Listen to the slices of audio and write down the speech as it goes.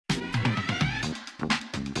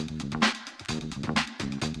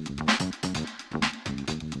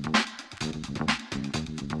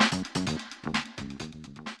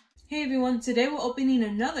Hey everyone, today we're opening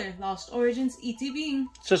another Lost Origins ETB.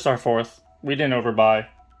 It's just our fourth. We didn't overbuy.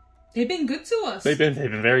 They've been good to us. They've been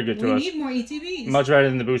very good to us. We need more ETBs. Much better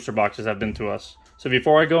than the booster boxes have been to us. So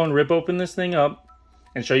before I go and rip open this thing up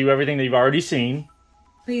and show you everything that you've already seen,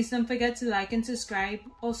 please don't forget to like and subscribe.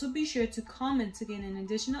 Also be sure to comment to get an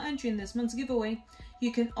additional entry in this month's giveaway.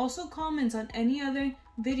 You can also comment on any other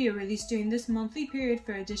video released during this monthly period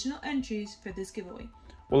for additional entries for this giveaway.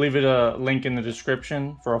 we'll leave it a link in the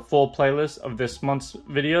description for a full playlist of this month's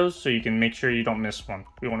videos so you can make sure you don't miss one.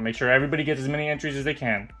 We want to make sure everybody gets as many entries as they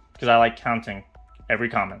can because I like counting every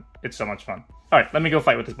comment. It's so much fun. Alright, let me go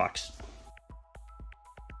fight with this box.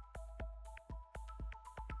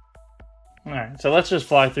 Alright, so let's just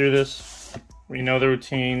fly through this. We know the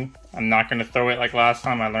routine. I'm not going to throw it like last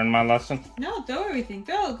time. I learned my lesson. No, throw everything.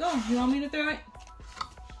 Go. You want me to throw it?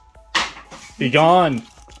 Be gone!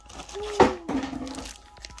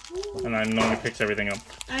 And I normally picks everything up.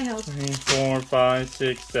 I help. 3, 4, 5,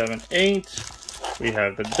 6, 7, 8. We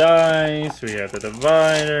have the dice, we have the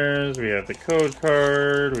dividers, we have the code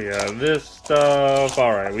card, we have this stuff.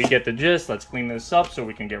 Alright, we get the gist. Let's clean this up so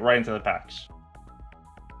we can get right into the packs.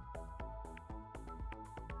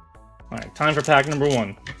 Alright, time for pack number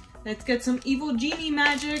 1. Let's get some evil genie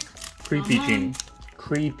magic. Creepy genie.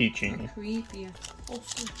 Creepy genie. Creepy.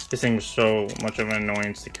 Also. This thing was so much of an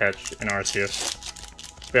annoyance to catch in Arceus.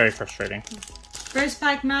 Very frustrating. First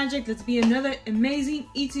pack magic. Let's be another amazing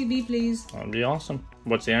ETB, please. That would be awesome.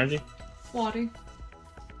 What's the energy? Water.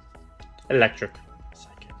 Electric.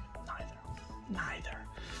 Psychic. Neither.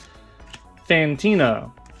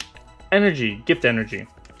 Fantina. Energy. Gift energy.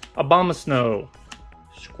 Abomasnow.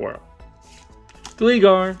 Squirrel.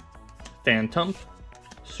 Gligar. Phantump.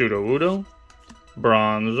 Sudowoodo.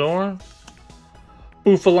 Bronzor.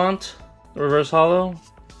 Buffalant. Reverse Hollow.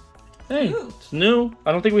 Hey, ooh, it's new.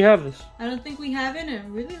 I don't think we have this. I don't think we have it, and I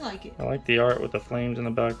really like it. I like the art with the flames in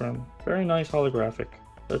the background. Very nice holographic.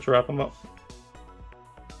 Let's wrap them up.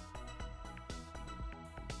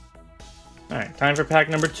 Alright, time for pack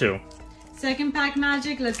number 2. Second pack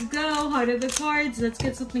magic. Let's go. Heart of the cards. Let's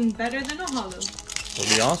get something better than a hollow.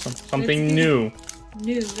 It'll be awesome. Something new.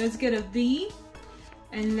 Let's get a V,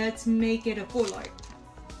 and let's make it a full art.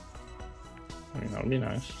 I mean, that would be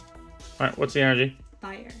nice. Alright, what's the energy?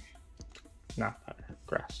 Fire. Not fire.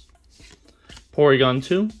 Grass. Porygon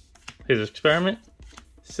 2. His Experiment.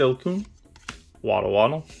 Silcoon.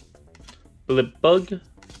 Waddle. Blipbug.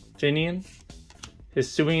 Finian.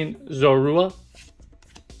 Hisuian Zorua.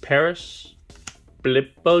 Paris.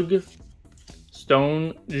 Blipbug.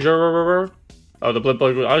 Stone Juror. Oh, the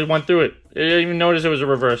Blipbug. I went through it. I didn't even notice it was a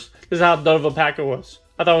reverse. This is how dumb of a pack it was.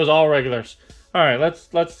 I thought it was all regulars. Alright,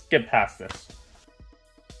 let's get past this.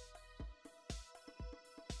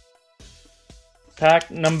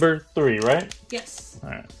 Pack number 3, right? Yes.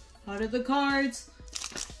 Alright. Heart of the cards.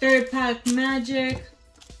 Third pack magic.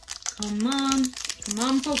 Come on,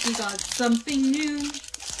 Pokegod. Something new.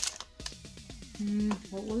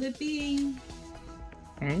 What will it be?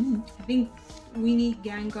 I think we need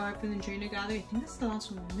Gengar from the Trainer Gallery. I think that's the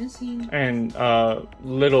last one we're missing. And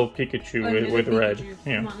little Pikachu with red.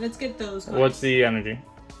 Yeah. Come on, let's get those cards. What's the energy?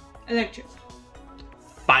 Electric.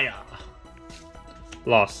 Fire.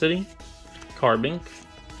 Lost City. Carbink.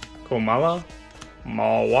 Komala.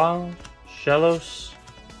 Malwa. Shellos.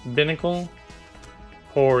 Binnacle.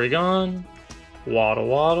 Porygon.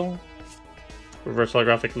 Waddle. Reverse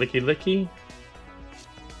holographic Licky.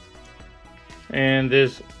 And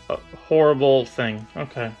this horrible thing.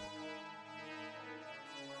 Okay.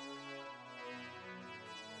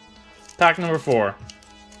 Pack number 4.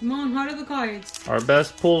 Come on, Heart of the cards. Our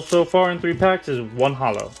best pull so far in 3 packs is 1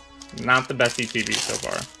 hollow. Not the best ETB so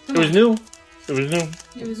far. It was new.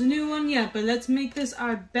 It was a new one, yeah, but let's make this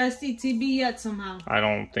our best ETB yet somehow. I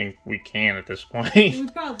don't think we can at this point. We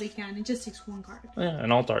probably can. It just takes 1 card. Yeah,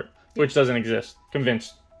 an alt art, which doesn't exist.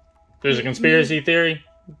 Convinced. There's a conspiracy theory.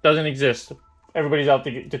 Doesn't exist. Everybody's out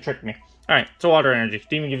to trick me. Alright, so water energy.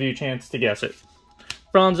 Didn't even give you a chance to guess it.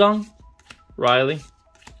 Bronzong. Riley.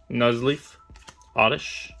 Nuzleaf.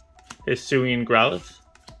 Oddish. Hisuian Growlithe.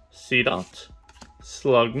 Seedot.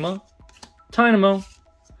 Slugma. Tynamo.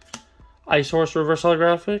 Ice Horse Reverse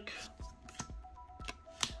Holographic.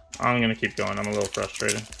 I'm gonna keep going. I'm a little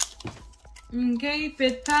frustrated. Okay,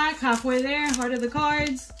 5th pack. Halfway there. Heart of the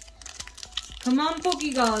cards. Come on,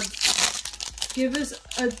 Pokegods. Give us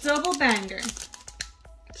a double banger.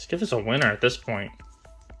 Just give us a winner at this point.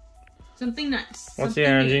 Something nice. What's the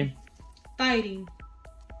energy? New. Fighting.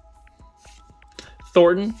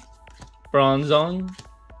 Thornton. Bronzong.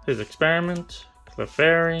 His Experiment.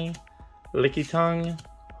 Clefairy. Lickitung.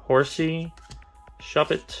 Horsey.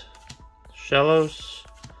 Shuppet. Shellos.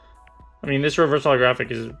 I mean, this reverse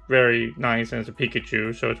holographic is very nice, and it's a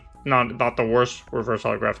Pikachu, so it's not the worst reverse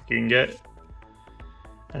holographic you can get.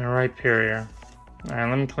 And a Rhyperior. Alright,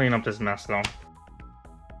 let me clean up this mess, though.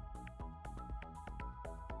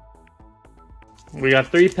 We got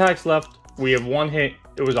 3 packs left. We have 1 hit.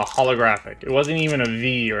 It was a holographic. It wasn't even a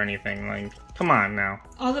V or anything. Like, come on now.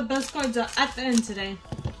 All the best cards are at the end today.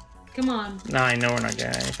 Come on. Nah, I know we're not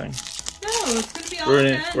getting anything. No, it's gonna be all at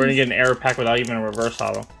the end. We're gonna get an error pack without even a reverse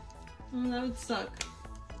holo. Oh, that would suck.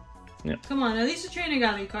 Yeah. Come on, at least a trainer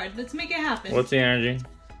gallery card. Let's make it happen. What's the energy?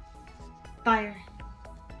 Fire.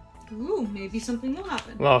 Ooh, maybe something will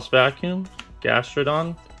happen. Lost Vacuum,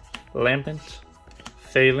 Gastrodon, Lampent,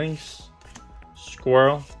 Phalanx,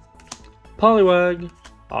 Squirrel, Poliwag,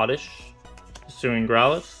 Oddish, Pursuing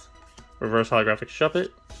Growlithe, Reverse Holographic Shuppet.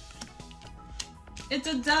 It's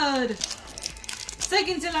a dud.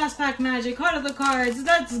 Second to last pack magic. Heart of the cards.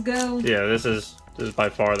 Let's go. Yeah, this is by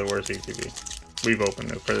far the worst ETB we've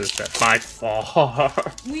opened it for this set. By far.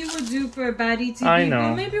 We were due for a bad ETB, I know.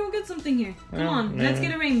 but maybe we'll get something here. Come on, maybe. let's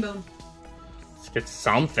get a rainbow. Let's get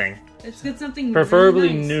something. Let's get something Preferably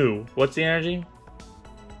really nice. new. What's the energy?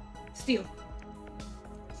 Steel.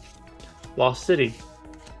 Lost City,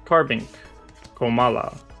 Carbink,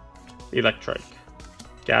 Komala, Electrike,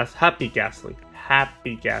 Happy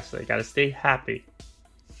Ghastly, gotta stay happy.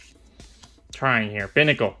 Trying here,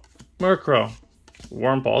 Pinnacle, Murkrow,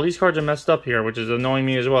 Wurmple. All these cards are messed up here, which is annoying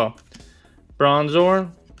me as well. Bronzor,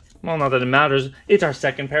 well, not that it matters. It's our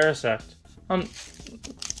second Parasect.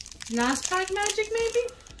 Last pack magic, maybe?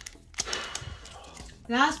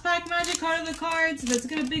 Last pack magic, heart of the cards. Let's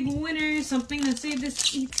get a big winner. Something to save this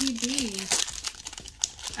ETB.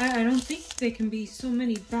 I don't think there can be so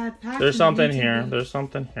many bad packs. There's something here. There's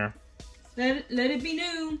something here. Let it be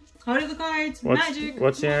new. Heart of the cards. Magic.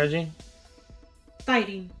 What's the energy?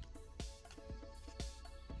 Fighting.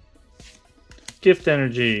 Gift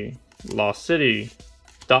Energy, Lost City,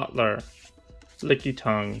 Dottler, Licky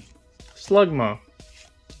Tongue, Slugma,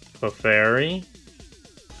 Clefairy,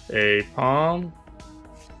 Apom,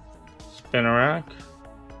 Spinarak,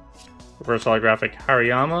 Reverse Holographic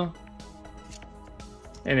Hariyama,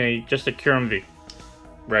 and just a Kyurem V.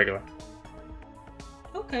 Regular.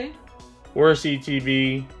 Okay. Worst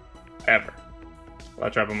ETB ever.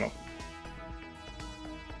 Let's wrap them up.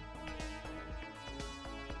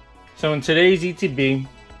 So in today's ETB,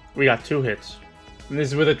 we got 2 hits. And this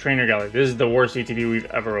is with a trainer gallery. This is the worst ETB we've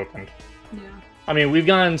ever opened. Yeah. I mean, we've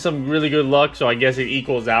gotten some really good luck, so I guess it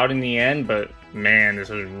equals out in the end, but man, this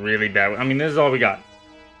was really bad. I mean, this is all we got.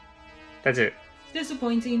 That's it.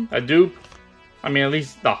 Disappointing. A dupe. I mean, at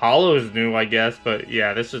least the holo is new, I guess, but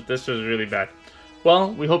yeah, this was really bad.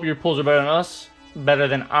 Well, we hope your pulls are better than us, better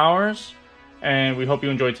than ours, and we hope you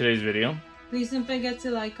enjoyed today's video. Please don't forget to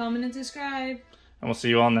like, comment, and subscribe. And we'll see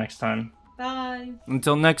you all next time. Bye.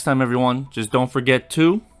 Until next time, everyone, just don't forget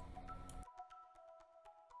to